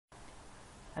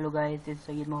Hello guys, this is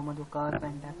Sayyid Muhammad Waqar.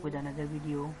 I'm back with another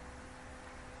video.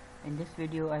 In this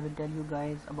video I will tell you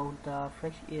guys about the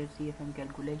Fresh Air Cfm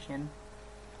calculation.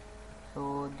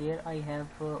 So there I have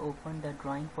opened the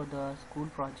drawing for the school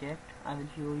project. I will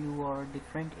show you our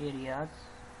different areas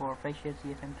for Fresh Air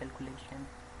Cfm calculation.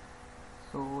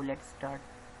 So let's start.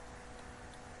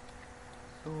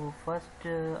 So first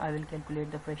I will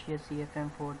calculate the Fresh Air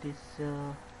Cfm for this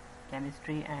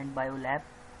chemistry and bio lab.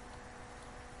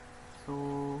 So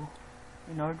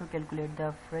in order to calculate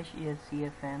the Fresh Air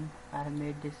Cfm, I have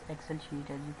made this Excel sheet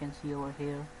as you can see over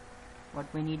here.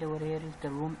 What we need over here is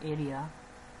the room area,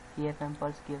 Cfm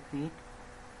per square feet,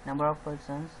 number of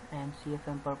persons and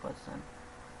Cfm per person,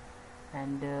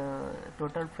 and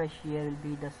total fresh air will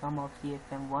be the sum of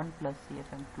Cfm1 plus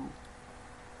Cfm2.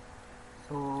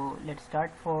 So let's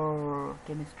start for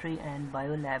chemistry and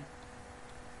bio lab.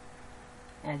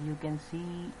 As you can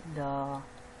see, the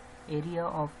area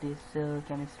of this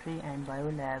chemistry and bio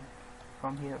lab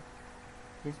from here,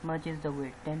 this much is the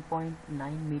width, 10.9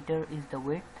 meter is the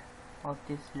width of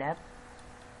this lab,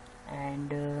 and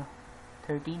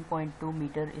 13.2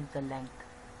 meter is the length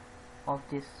of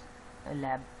this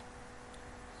lab.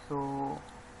 So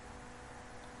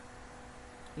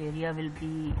area will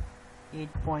be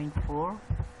 8.4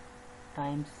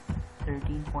 times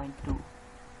 13.2.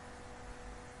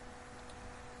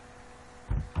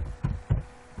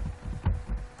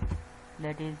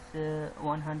 that is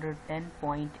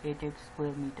 110.88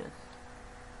 square meters.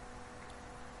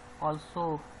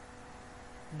 Also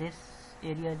this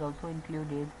area is also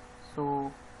included,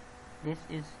 so this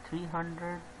is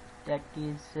 300, that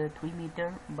is 3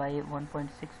 meter by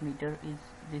 1.6 meter is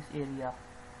this area,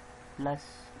 plus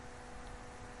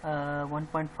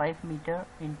 1.5 meter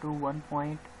into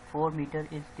 1.4 meter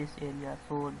is this area.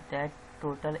 So that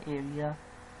total area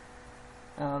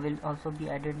will also be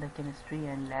added in the chemistry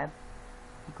and lab,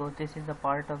 because this is a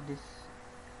part of this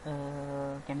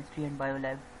chemistry and bio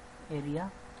lab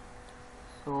area.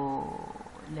 So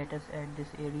let us add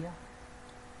this area,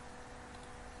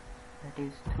 that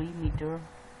is 3 meter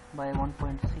by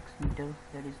 1.6 meter,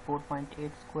 that is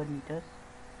 4.8 square meters,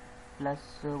 plus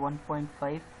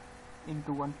 1.5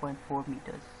 into 1.4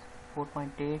 meters,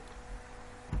 4.8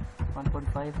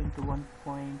 1.5 into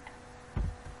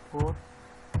 1.4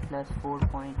 plus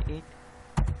 4.8,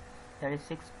 that is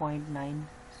 6.9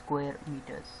 square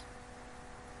meters.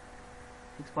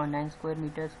 6.9 square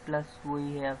meters, plus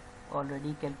we have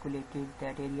already calculated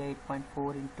that area,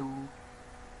 8.4 into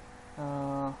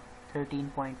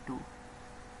 13.2,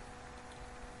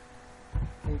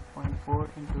 8.4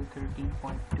 into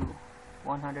 13.2,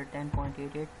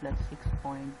 110.88 plus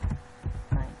 6.9.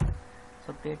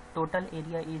 so total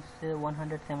area is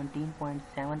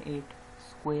 117.78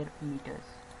 square meters,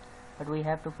 but we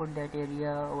have to put that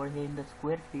area over here in the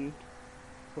square feet.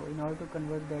 So in order to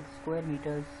convert that square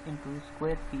meters into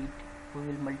square feet, we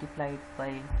will multiply it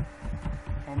by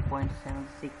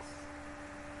 10.76.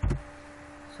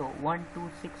 so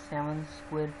 1267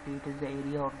 square feet is the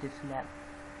area of this lab,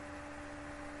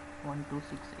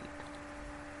 1268.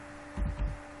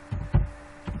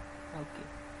 Okay,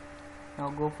 now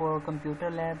go for computer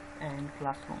lab and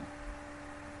classroom.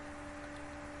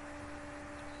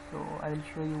 So I will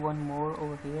show you one more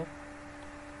over here,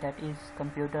 that is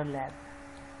computer lab.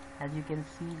 As you can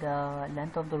see, the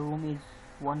length of the room is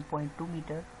 1.2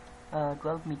 meter,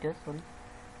 12 meters sorry,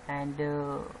 and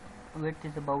width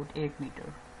is about 8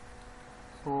 meter.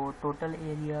 So total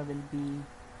area will be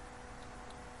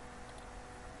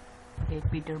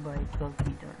 8 meter by 12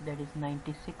 meter, that is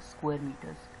 96 square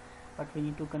meters, but we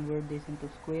need to convert this into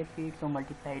square feet, so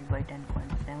multiply it by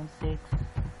 10.76.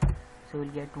 so we'll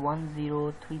get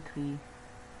 1033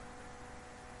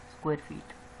 square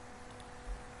feet,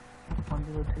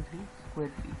 1033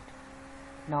 square feet.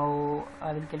 Now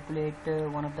I will calculate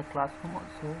one of the classroom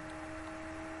also.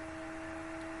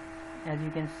 As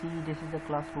you can see, this is the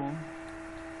classroom,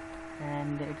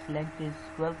 and its length is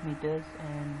 12 meters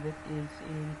and width is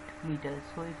 8 meters,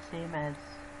 so it's same as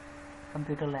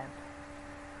computer lab.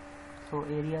 So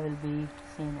area will be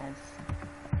same as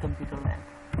computer lab.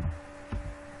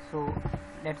 So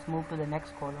let's move to the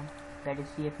next column, that is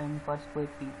Cfm per square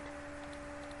feet.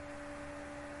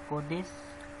 For this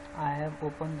I have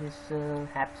opened this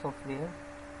app software.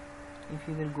 If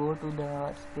you will go to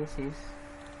the spaces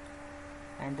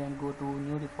and then go to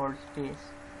new default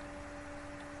space,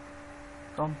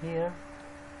 from here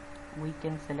we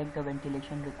can select the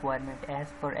ventilation requirement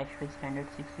as per ASHRAE standard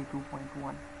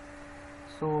 62.1.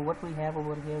 so what we have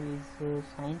over here is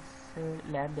science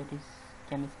lab, that is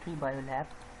chemistry bio lab.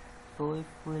 So if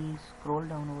we'll scroll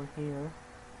down over here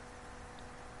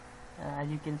as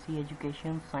you can see,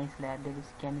 education science lab, that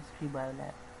is chemistry bio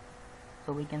lab.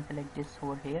 So we can select this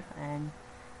over here, and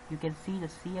you can see the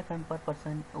CFM per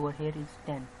person over here is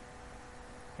 10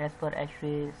 as per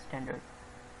ASHRAE standard,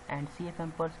 and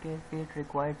CFM per square feet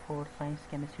required for science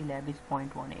chemistry lab is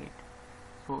 0.18.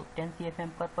 So 10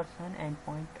 CFM per person and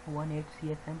 0.18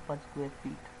 CFM per square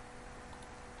feet.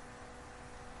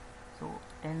 So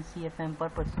 10 CFM per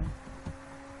person,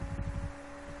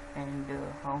 and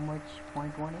how much?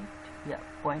 0.18? Yeah,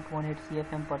 0.18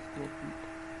 CFM per square feet.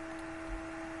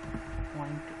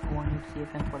 0.18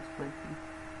 CFM per square feet.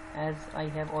 As I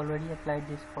have already applied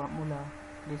this formula,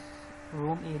 this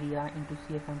room area into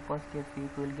CFM per square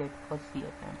feet will get first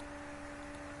CFM.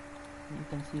 You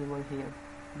can see over here,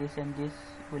 this and this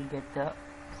will get the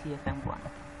CFM1,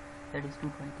 that is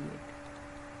 228.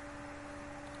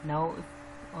 Now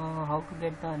how to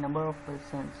get the number of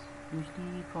persons?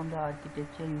 Usually from the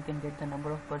architecture you can get the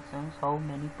number of persons, how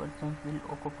many persons will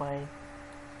occupy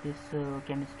this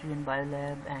chemistry and bio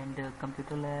lab and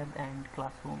computer lab and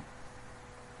classroom.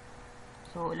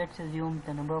 So let's assume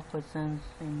the number of persons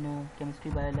in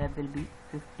chemistry bio lab will be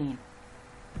 15.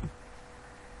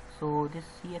 So this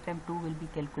CFM2 will be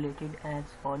calculated as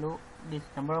follow: this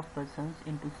number of persons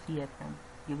into CFM,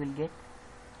 you will get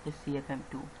this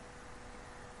CFM2.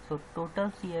 So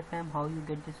total CFM, how you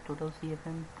get this total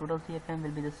CFM? Total CFM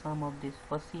will be the sum of this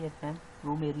first CFM,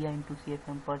 room area into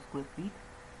CFM per square feet,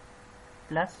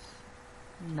 plus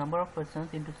number of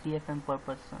persons into CFM per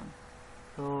person.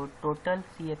 So total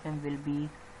CFM will be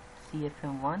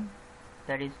CFM1,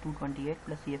 that is 228,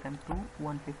 plus CFM2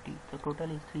 150. So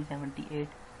total is 378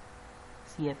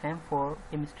 CFM for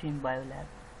chemistry and bio lab.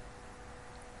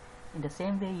 In the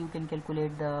same way you can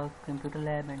calculate the computer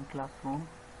lab and classroom.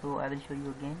 So I will show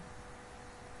you again.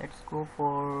 Let's go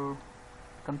for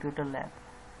computer lab.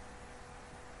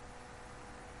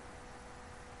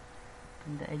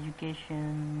 In the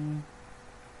education,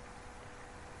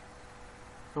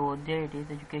 so there it is,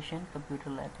 education computer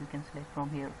lab, you can select from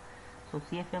here. So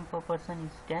CFM per person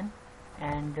is 10,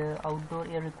 and outdoor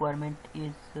air requirement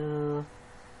is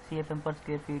CFM per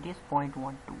square feet is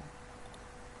 0.12.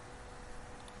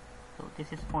 So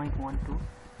this is 0.12,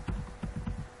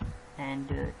 and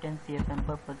 10 CFM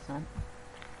per person,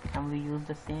 and we use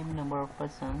the same number of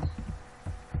persons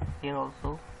here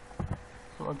also.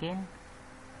 So again,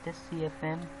 this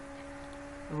CFM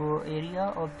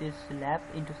area of this lab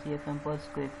into CFM per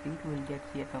square feet will get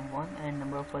CFM1, and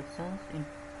number of persons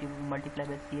multiplied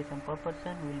by CFM per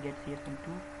person will get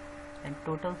CFM2, and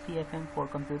total CFM for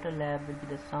computer lab will be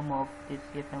the sum of this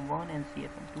CFM1 and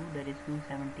CFM2, that is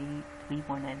 273.96,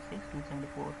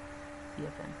 274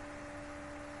 CFM.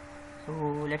 So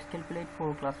let's calculate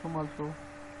for classroom also.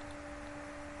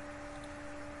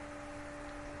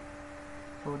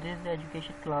 So this is the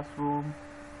education classroom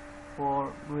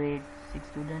for grade 6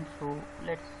 students. So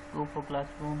let's go for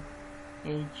classroom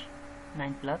age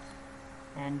 9 plus,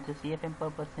 and the CFM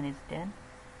per person is 10,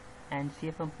 and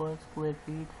CFM per square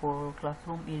feet for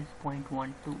classroom is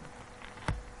 0.12.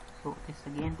 So this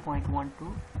again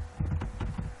 0.12,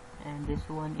 and this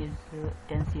one is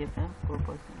 10 CFM per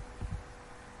person,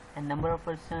 and number of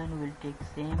person will take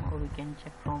same, or we can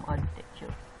check from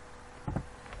architecture.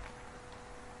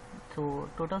 So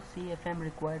total CFM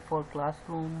required for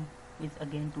classroom is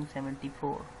again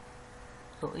 274.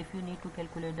 So if you need to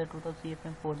calculate the total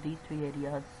CFM for these three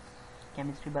areas,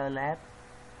 chemistry bio lab,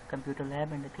 computer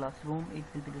lab and the classroom, it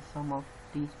will be the sum of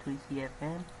these three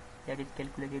CFM that is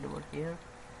calculated over here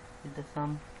is the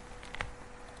sum.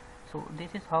 So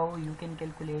this is how you can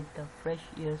calculate the fresh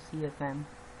air CFM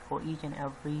for each and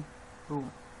every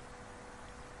room.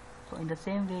 So in the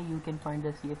same way you can find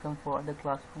the CFM for other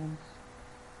classrooms.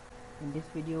 In this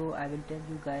video I will tell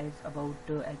you guys about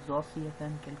exhaust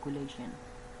Cfm calculation.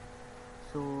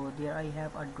 So there I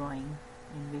have a drawing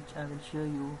in which I will show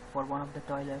you for one of the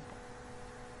toilet.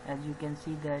 As you can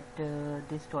see that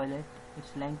this toilet,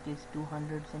 its length is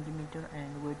 200 centimeter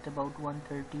and width about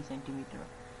 130 centimeter.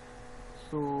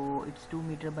 So it's 2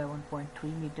 meter by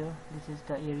 1.3 meter. This is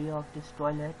the area of this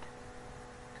toilet.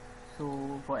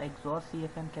 So for exhaust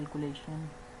Cfm calculation,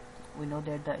 we know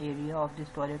that the area of this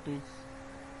toilet is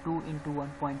 2 into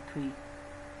 1.3.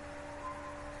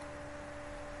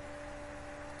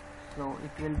 So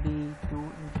it will be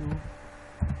 2 into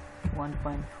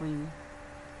 1.3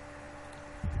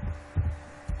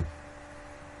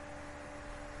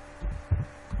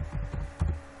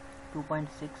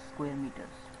 2.6 square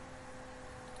meters.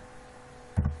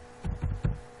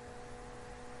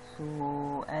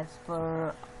 So as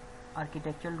per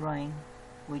architectural drawing,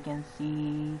 we can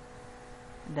see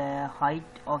the height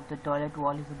of the toilet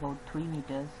wall is about 3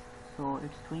 meters. So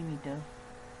it's 3 meter,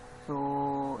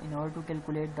 So in order to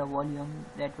calculate the volume,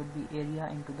 that would be area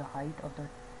into the height of the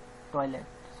toilet.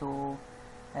 So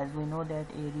as we know that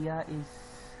area is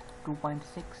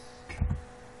 2.6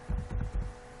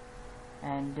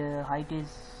 and height is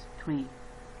 3.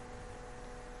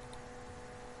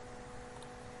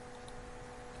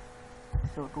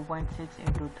 So 2.6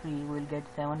 into 3 we will get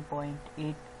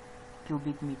 7.8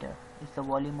 cubic meter is the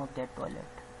volume of that toilet.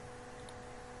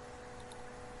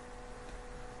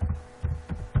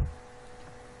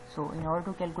 So in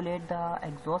order to calculate the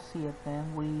exhaust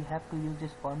CFM, we have to use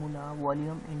this formula,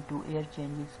 volume into air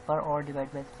changes per hour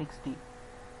divided by 60.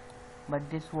 But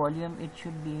this volume, it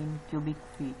should be in cubic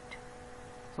feet.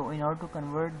 So in order to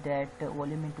convert that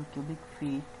volume into cubic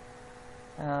feet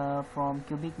from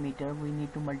cubic meter, we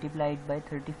need to multiply it by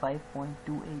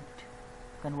 35.28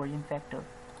 conversion factor.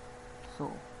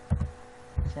 So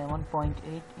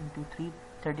 7.8 into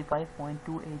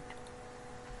 35.28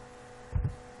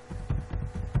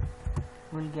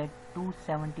 will get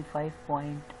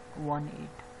 275.18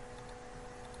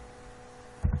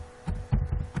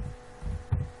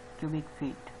 cubic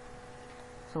feet.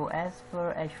 So as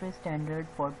per ASHRAE standard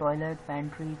for toilet,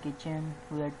 pantry, kitchen,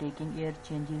 we are taking air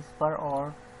changes per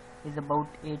hour is about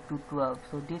 8 to 12.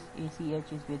 So this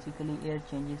ACH is basically air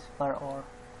changes per hour.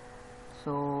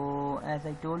 So as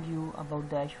I told you about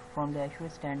from the ASHRAE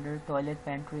standard, toilet,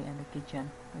 pantry and the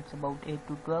kitchen, it's about 8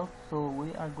 to 12. So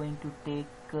we are going to take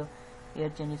air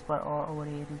changes per hour over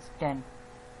here is 10.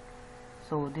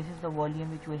 So this is the volume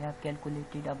which we have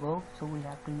calculated above. So we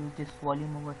have to use this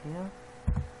volume over here,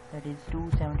 that is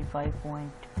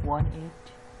 275.18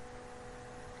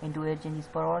 into air changes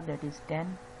per hour, that is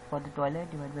 10 for the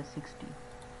toilet divided by 60.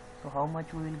 So how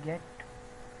much we will get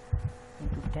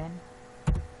into 10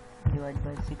 divided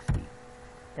by 60,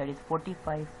 that is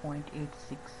 45.86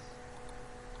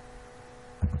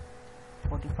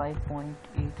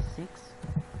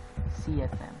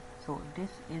 Cfm. So this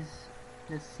is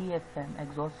the Cfm,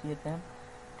 exhaust Cfm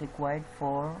required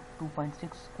for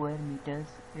 2.6 square meters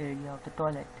area of the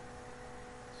toilet.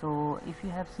 So if you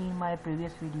have seen my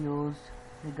previous videos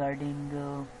regarding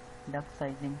duct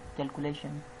sizing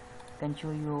calculation, I can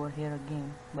show you over here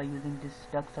again by using this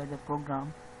duct sizer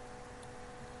program.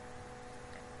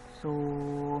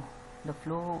 So the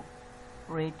flow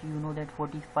rate, you know that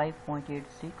 45.86,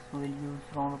 we will use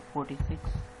round of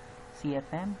 46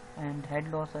 Cfm, and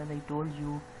head loss, as I told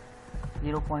you,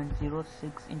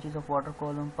 0.06 inches of water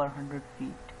column per 100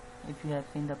 feet. If you have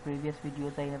seen the previous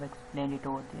videos, I have explained it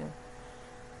over there.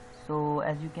 So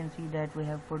as you can see that we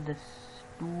have put this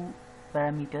two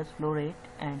parameters, flow rate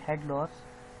and head loss.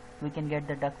 We can get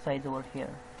the duct size over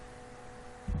here.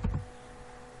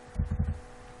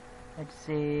 Let's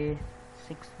say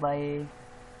 6 by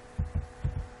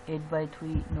 8 by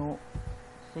 3, no,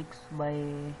 6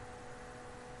 by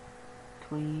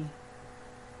 3,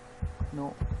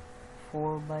 no,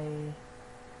 4 by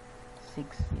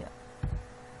 6, yeah.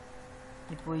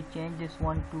 If we change this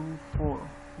one to 4,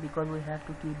 because we have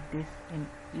to keep this in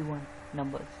even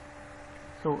numbers.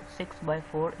 So 6 by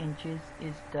 4 inches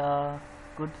is the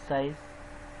good size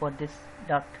for this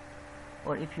duct,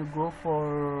 or if you go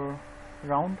for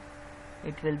round,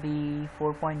 it will be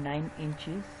 4.9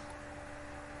 inches.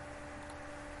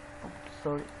 Oops,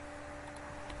 sorry,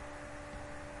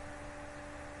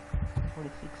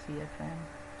 46 Cfm,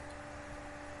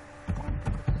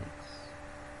 126.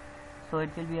 So it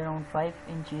will be around 5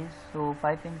 inches. So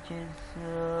 5 inches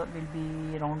will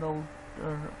be round out,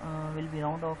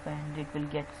 round off, and it will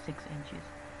get 6 inches.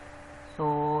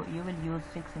 So you will use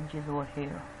 6 inches over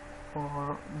here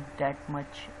for that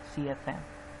much Cfm.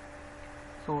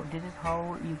 So this is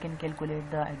how you can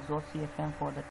calculate the exhaust Cfm for the